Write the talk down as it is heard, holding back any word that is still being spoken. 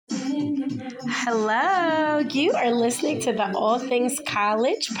Hello, you are listening to the All Things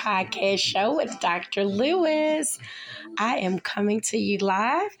College podcast show with Dr. Lewis. I am coming to you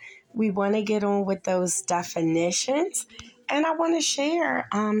live. We want to get on with those definitions, and I want to share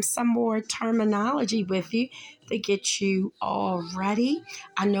some more terminology with you to get you all ready.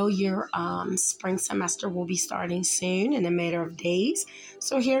 I know your spring semester will be starting soon in a matter of days,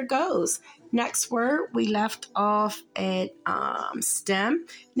 so here goes. Next word, we left off at STEM.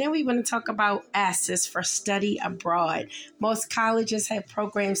 Now we want to talk about Thesis for study abroad. Most colleges have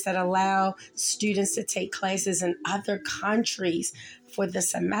programs that allow students to take classes in other countries for the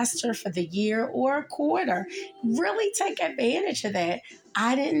semester, for the year, or a quarter. Really take advantage of that.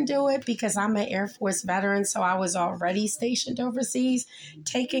 I didn't do it because I'm an Air Force veteran, so I was already stationed overseas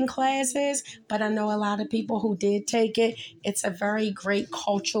taking classes, but I know a lot of people who did take it. It's a very great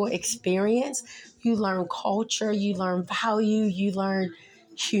cultural experience. You learn culture, you learn value, you learn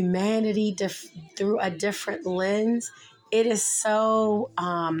humanity through a different lens. It is so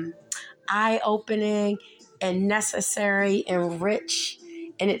eye-opening and necessary and rich,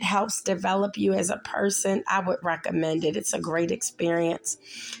 and it helps develop you as a person. I would recommend it. It's a great experience.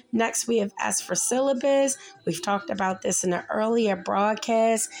 Next, we have S for syllabus. We've talked about this in an earlier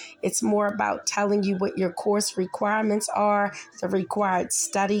broadcast. It's more about telling you what your course requirements are, the required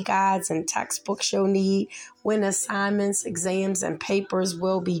study guides and textbooks you'll need, when assignments, exams, and papers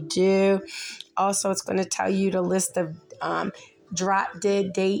will be due. Also, it's going to tell you the list of drop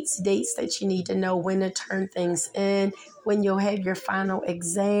dead dates that you need to know, when to turn things in, when you'll have your final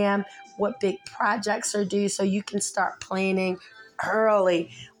exam, what big projects are due, so you can start planning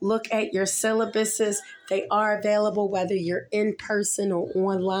early. Look at your syllabuses. They are available whether you're in person or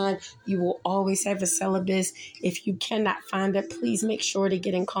online. You will always have a syllabus. If you cannot find it, please make sure to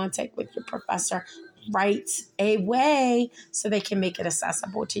get in contact with your professor right away so they can make it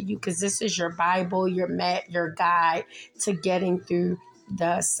accessible to you, because this is your Bible, your map, your guide to getting through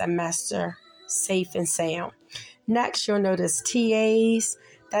the semester safe and sound. Next, you'll notice TAs.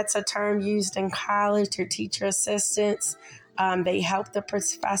 That's a term used in college, or teacher assistants. They help the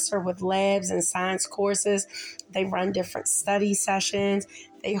professor with labs and science courses. They run different study sessions.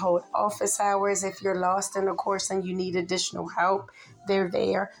 They hold office hours. If you're lost in a course and you need additional help, they're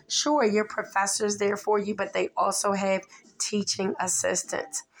there. Sure, your professor's there for you, but they also have teaching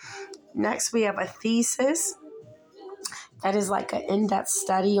assistants. Next, we have a thesis. That is like an in-depth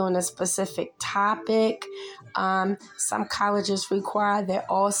study on a specific topic. Some colleges require that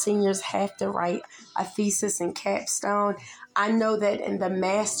all seniors have to write a thesis and capstone. I know that in the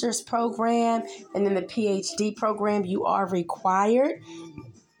master's program and in the PhD program, you are required.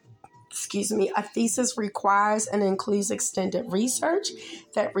 A thesis requires and includes extended research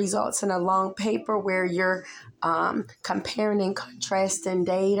that results in a long paper where you're comparing and contrasting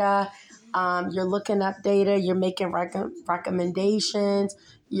data. You're looking up data, you're making recommendations,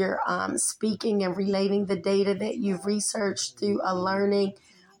 you're speaking and relating the data that you've researched through a learning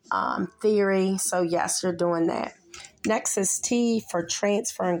theory. So yes, you're doing that. Next is T for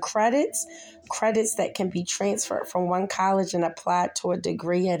transferring credits. Credits that can be transferred from one college and applied to a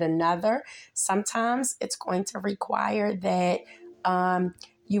degree at another. Sometimes it's going to require that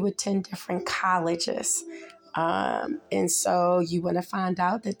you attend different colleges. And so you want to find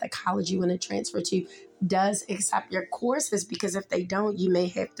out that the college you want to transfer to does accept your courses, because if they don't, you may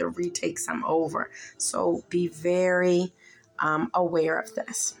have to retake some over. So be very aware of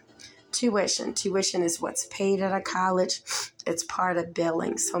this. Tuition. Tuition is what's paid at a college. It's part of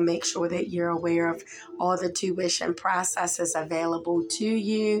billing. So make sure that you're aware of all the tuition processes available to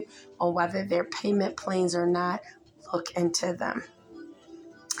you, or whether they're payment plans or not. Look into them.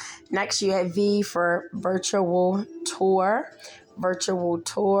 Next, you have V for virtual tour. Virtual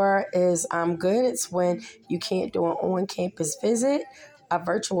tour is good. It's when you can't do an on-campus visit. A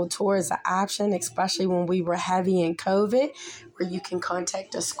virtual tour is an option, especially when we were heavy in COVID, where you can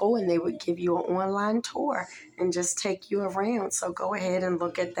contact a school and they would give you an online tour and just take you around. So go ahead and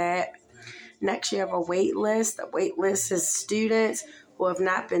look at that. Next, you have a wait list. A wait list is students who have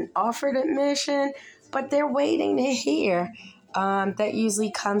not been offered admission, but they're waiting to hear. That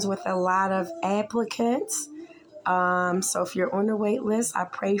usually comes with a lot of applicants. So if you're on the wait list, I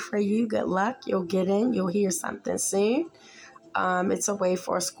pray for you. Good luck. You'll get in. You'll hear something soon. It's a way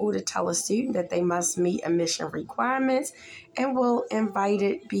for a school to tell a student that they must meet admission requirements and will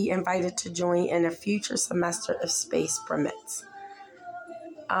be invited to join in a future semester if space permits.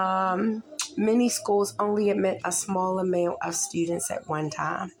 Many schools only admit a small amount of students at one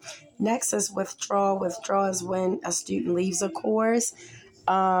time. Next is withdrawal. Withdrawal is when a student leaves a course.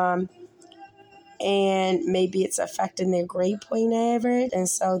 and maybe it's affecting their grade point average, and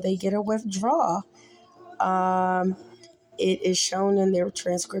so they get a withdrawal. It is shown in their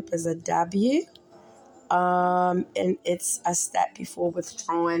transcript as a W, and it's a step before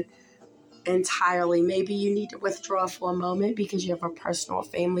withdrawing entirely. Maybe you need to withdraw for a moment because you have a personal or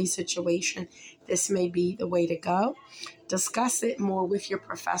family situation. This may be the way to go. Discuss it more with your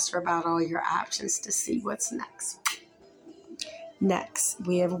professor about all your options to see what's next. Next,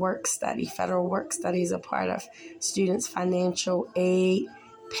 we have work study. Federal work study is a part of students' financial aid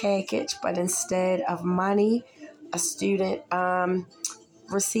package, but instead of money, a student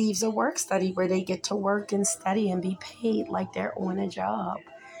receives a work study where they get to work and study and be paid like they're on a job.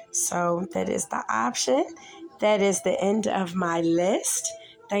 So that is the option. That is the end of my list.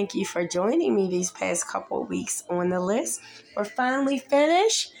 Thank you for joining me these past couple of weeks on the list. We're finally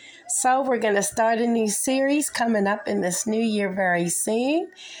finished. So we're going to start a new series coming up in this new year very soon.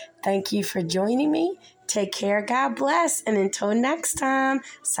 Thank you for joining me. Take care. God bless. And until next time,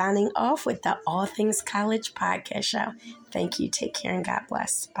 signing off with the All Things College podcast show. Thank you. Take care and God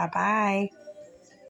bless. Bye-bye.